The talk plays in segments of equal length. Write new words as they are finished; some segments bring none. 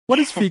What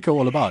is FICA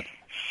all about?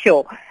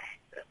 Sure.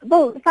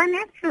 Well,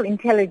 Financial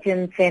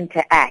Intelligence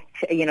Center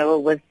Act,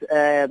 was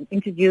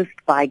introduced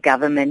by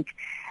government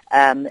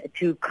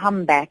to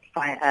combat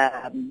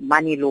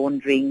money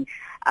laundering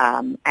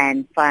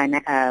and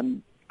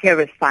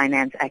terrorist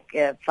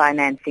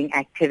financing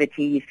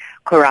activities,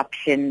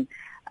 corruption,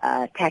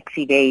 tax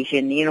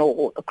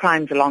evasion,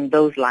 crimes along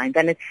those lines.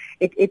 And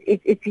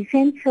it's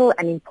essential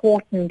and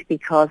important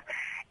because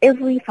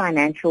every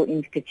financial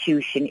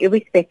institution,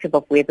 irrespective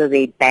of whether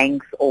they're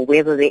banks or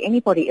whether they're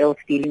anybody else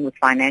dealing with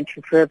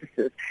financial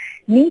services,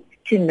 needs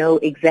to know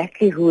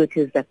exactly who it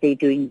is that they're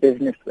doing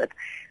business with.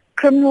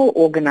 Criminal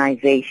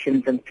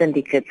organizations and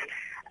syndicates,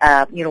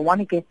 want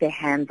to get their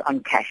hands on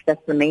cash.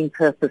 That's the main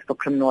purpose for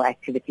criminal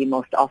activity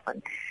most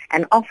often.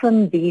 And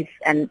often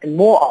and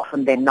more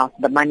often than not,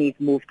 the money is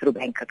moved through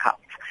bank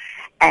accounts.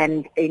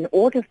 And in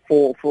order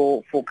for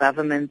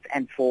governments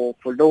and for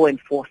law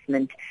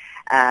enforcement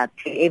to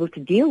be able to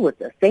deal with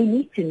this, they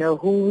need to know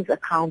whose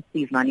accounts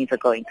these monies are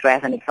going through,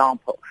 as an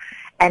example.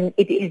 And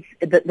it is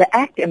the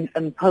Act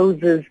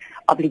imposes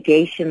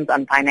obligations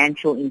on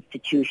financial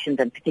institutions,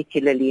 and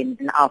particularly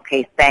in our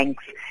case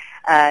banks,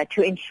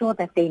 to ensure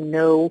that they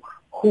know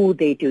who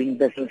they're doing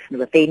business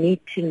with. They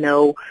need to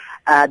know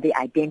the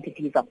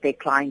identities of their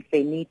clients.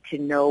 They need to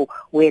know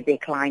where their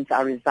clients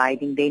are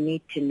residing. They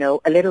need to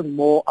know a little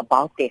more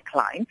about their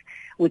clients,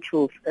 which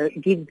will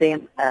give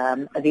them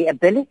the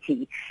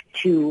ability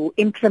to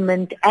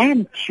implement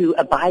and to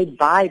abide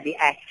by the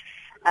Act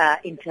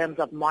in terms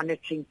of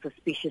monitoring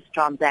suspicious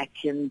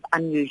transactions,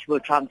 unusual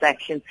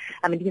transactions.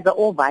 I mean, these are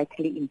all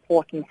vitally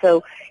important.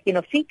 So,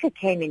 FICA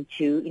came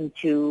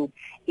into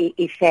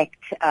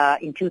effect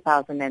in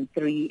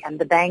 2003, and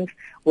the banks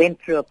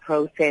went through a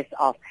process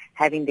of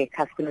having their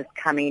customers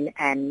come in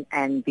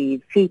and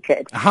be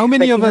FICA'd. How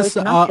many of us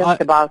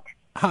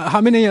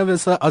How many of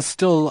us are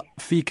still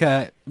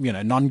FICA,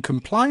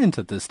 non-compliant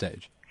at this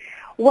stage?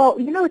 Well,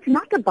 it's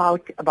not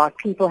about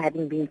people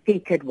having been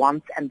FICA'd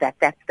once and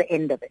that's the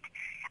end of it.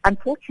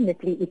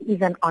 Unfortunately, it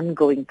is an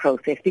ongoing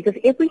process because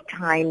every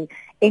time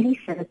any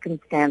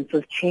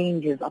circumstances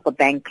changes of a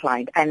bank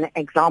client, and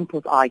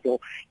examples are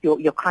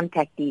your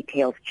contact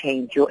details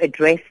change, your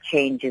address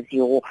changes,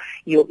 you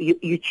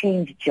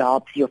change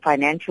jobs, your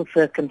financial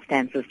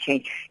circumstances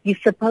change. You're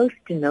supposed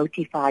to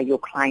notify your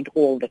client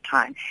all the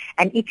time.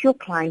 And if your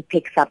client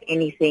picks up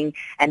anything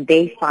and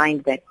they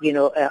find that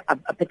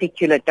a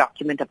particular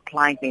document of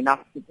client may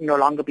no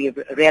longer be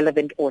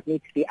relevant or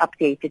needs to be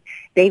updated,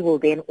 they will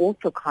then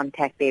also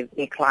contact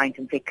their client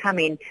and say, come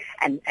in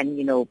and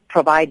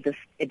provide this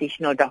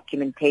additional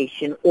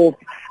documentation or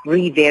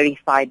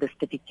re-verify this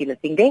particular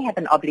thing. They have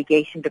an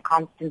obligation to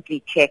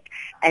constantly check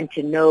and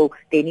to know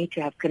they need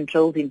to have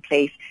controls in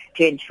place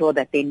to ensure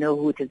that they know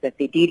who it is that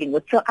they're dealing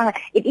with. So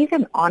it is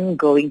an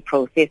ongoing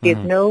process.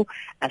 There's no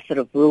sort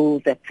of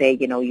rules that say,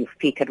 you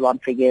speak it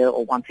once a year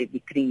or once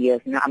every 3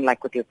 years,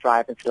 unlike with your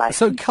driver's license.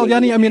 So,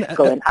 Kalyani,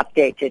 go and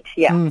update it.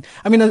 Yeah.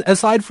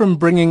 Aside from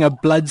bringing a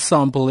blood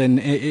sample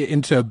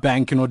into a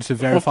bank in order to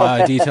verify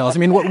our details,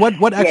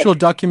 what actual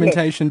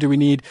documentation do we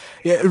need?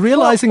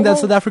 Realizing that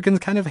South Africans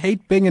kind of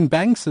hate being in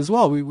banks as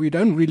well. We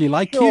don't really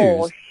like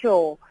queues.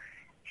 Sure.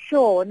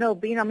 No,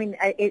 but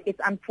it's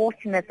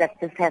unfortunate that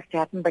this has to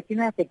happen. But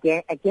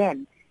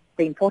again,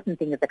 the important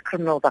thing is that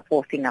criminals are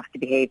forcing us to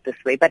behave this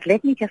way. But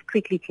let me just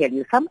quickly tell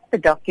you, some of the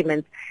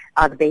documents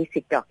are the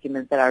basic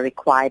documents that are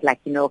required, like,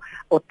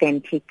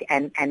 authentic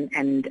and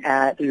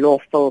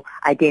lawful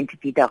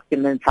identity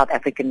documents, South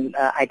African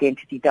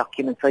identity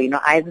documents. So,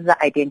 either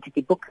the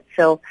identity book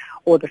itself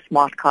or the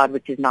smart card,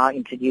 which is now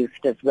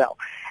introduced as well.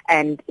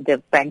 And the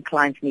bank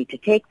clients need to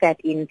take that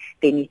in.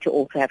 They need to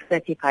also have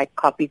certified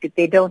copies. If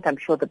they don't, I'm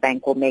sure the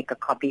bank will make a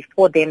copy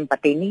for them,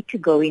 but they need to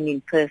go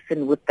in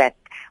person with that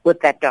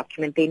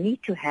document. They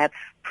need to have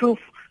proof.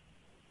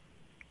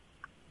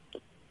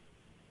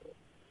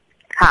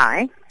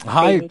 Hi.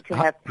 They need to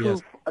have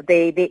proof. Yes.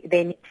 They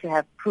need to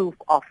have proof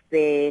of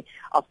their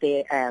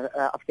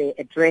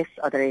address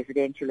or the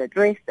residential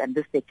address, and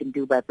this they can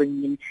do by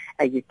bringing in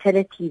a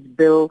utilities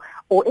bill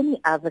or any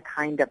other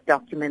kind of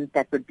document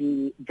that would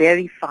be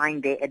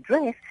verifying their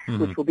address,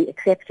 which will be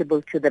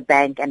acceptable to the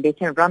bank, and they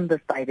can run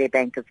this by their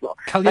bank as well.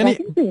 Kalyani, but I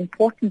think the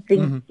important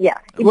thing,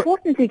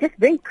 importantly, just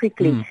very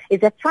quickly, is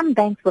that some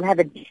banks will have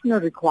additional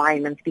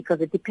requirements because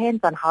it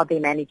depends on how they're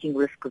managing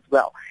risk as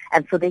well,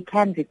 and so they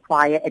can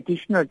require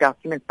additional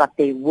documents, but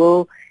they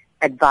will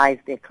advise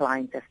their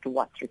clients as to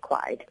what's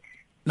required.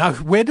 Now,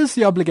 where does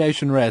the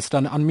obligation rest?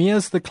 On me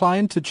as the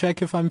client to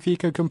check if I'm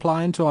FICA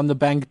compliant, or on the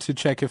bank to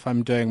check if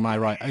I'm doing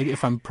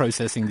if I'm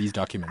processing these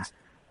documents?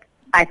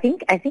 I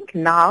think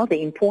now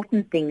the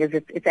important thing is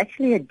it's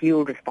actually a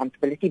dual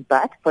responsibility.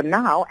 But for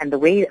now, and the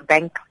way a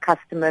bank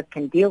customer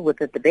can deal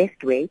with it the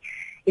best way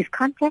is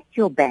contact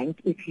your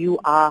bank if you've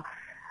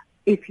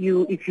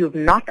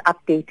not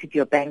updated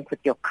your bank with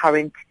your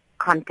current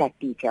contact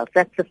details.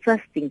 That's the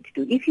first thing to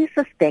do. If you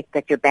suspect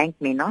that your bank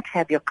may not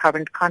have your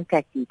current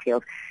contact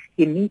details,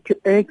 you need to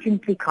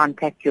urgently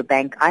contact your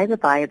bank either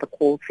via the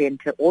call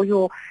center or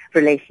your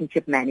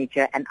relationship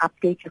manager and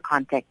update your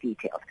contact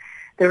details.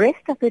 The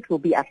rest of it will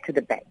be up to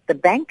the bank. The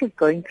bank is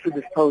going through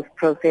this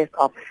process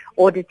of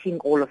auditing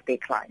all of their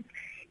clients.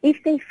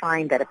 If they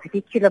find that a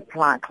particular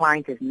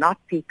client is not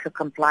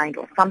FICA-compliant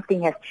or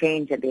something has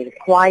changed and they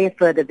require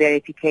further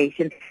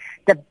verification,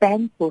 the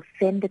bank will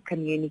send a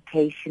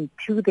communication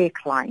to their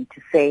client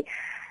to say,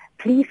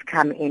 please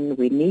come in,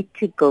 we need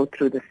to go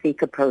through the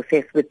FICA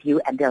process with you,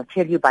 and they'll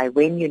tell you by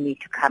when you need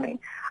to come in.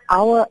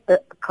 Our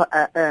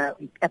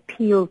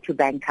appeal to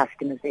bank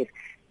customers is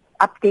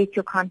update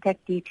your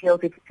contact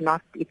details if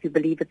you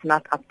believe it's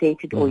not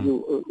updated or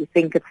you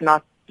think it's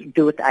not,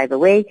 do it either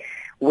way.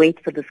 Wait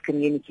for this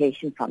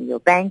communication from your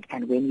bank,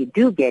 and when you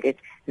do get it,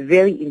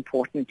 very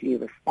importantly,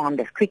 respond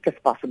as quick as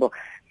possible.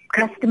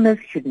 Customers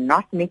should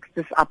not mix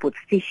this up with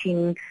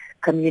phishing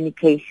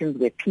communications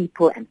where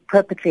people and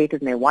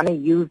perpetrators may want to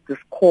use this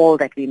call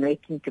that we're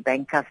making to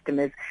bank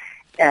customers.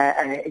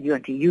 You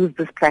want to use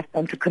this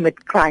platform to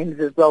commit crimes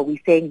as well. We're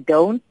saying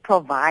don't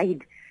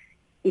provide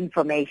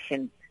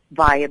information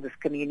via this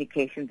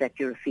communications that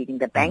you're receiving.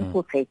 The bank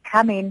will say,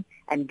 come in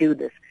and do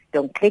this.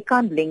 Don't click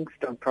on links.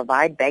 Don't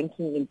provide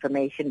banking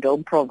information.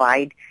 Don't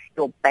provide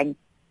your bank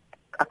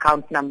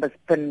account numbers,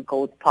 PIN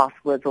codes,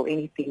 passwords, or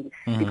anything,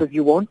 because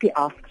you won't be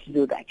asked to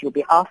do that. You'll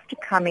be asked to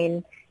come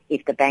in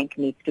if the bank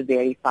needs to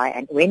verify.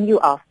 And when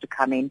you're asked to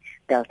come in,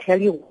 they'll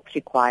tell you what's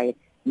required.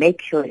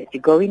 Make sure that you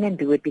go in and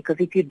do it, because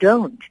if you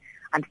don't,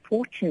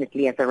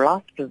 unfortunately, as a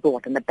last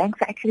resort, and the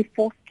banks are actually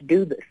forced to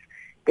do this,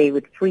 they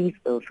would freeze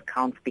those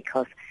accounts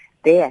because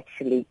they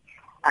actually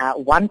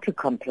want to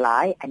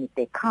comply, and if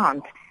they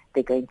can't,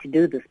 they're going to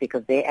do this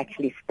because they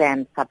actually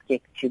stand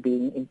subject to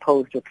being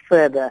imposed with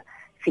further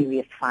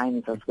serious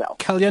fines as well.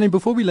 Kalyani,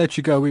 before we let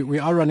you go, we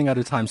are running out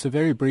of time, so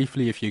very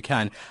briefly, if you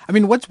can. I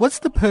mean, what's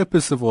the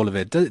purpose of all of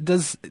it?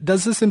 Does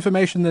this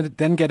information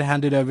then get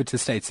handed over to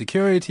state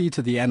security,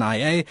 to the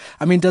NIA?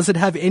 I mean, does it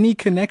have any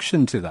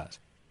connection to that?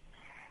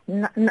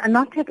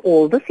 Not at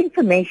all. This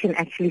information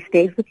actually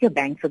stays with your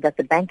bank so that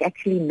the bank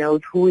actually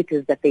knows who it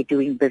is that they're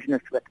doing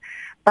business with.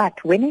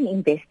 But when an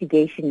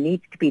investigation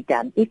needs to be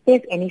done, if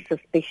there's any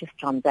suspicious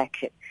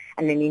transaction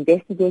and an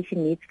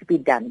investigation needs to be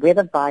done,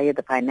 whether via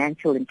the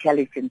Financial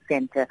Intelligence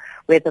Center,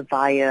 whether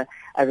via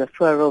a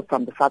referral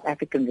from the South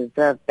African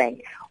Reserve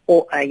Bank,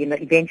 or,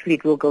 eventually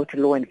it will go to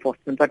law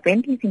enforcement. But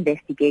when these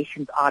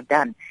investigations are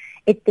done,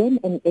 it then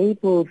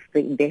enables the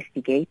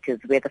investigators,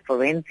 whether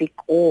forensic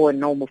or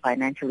normal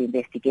financial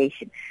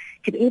investigation,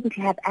 to be able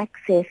to have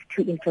access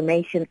to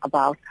information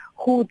about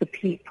who the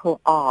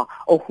people are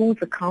or whose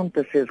account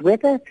this is,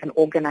 whether it's an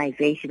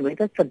organization,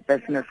 whether it's a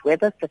business,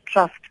 whether it's a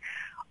trust.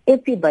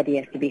 Everybody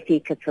has to be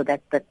FICA so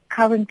that the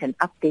current and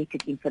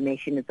updated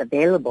information is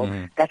available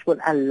that will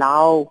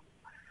allow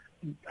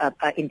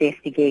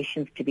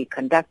investigations to be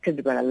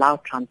conducted, will allow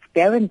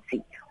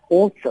transparency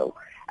also,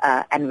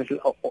 and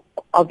will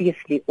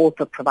obviously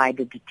also provide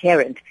a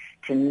deterrent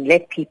to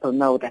let people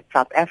know that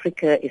South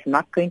Africa is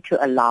not going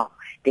to allow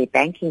their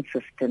banking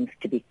systems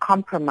to be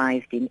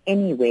compromised in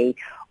any way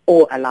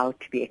or allowed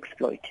to be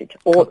exploited,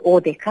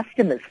 or their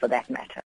customers for that matter.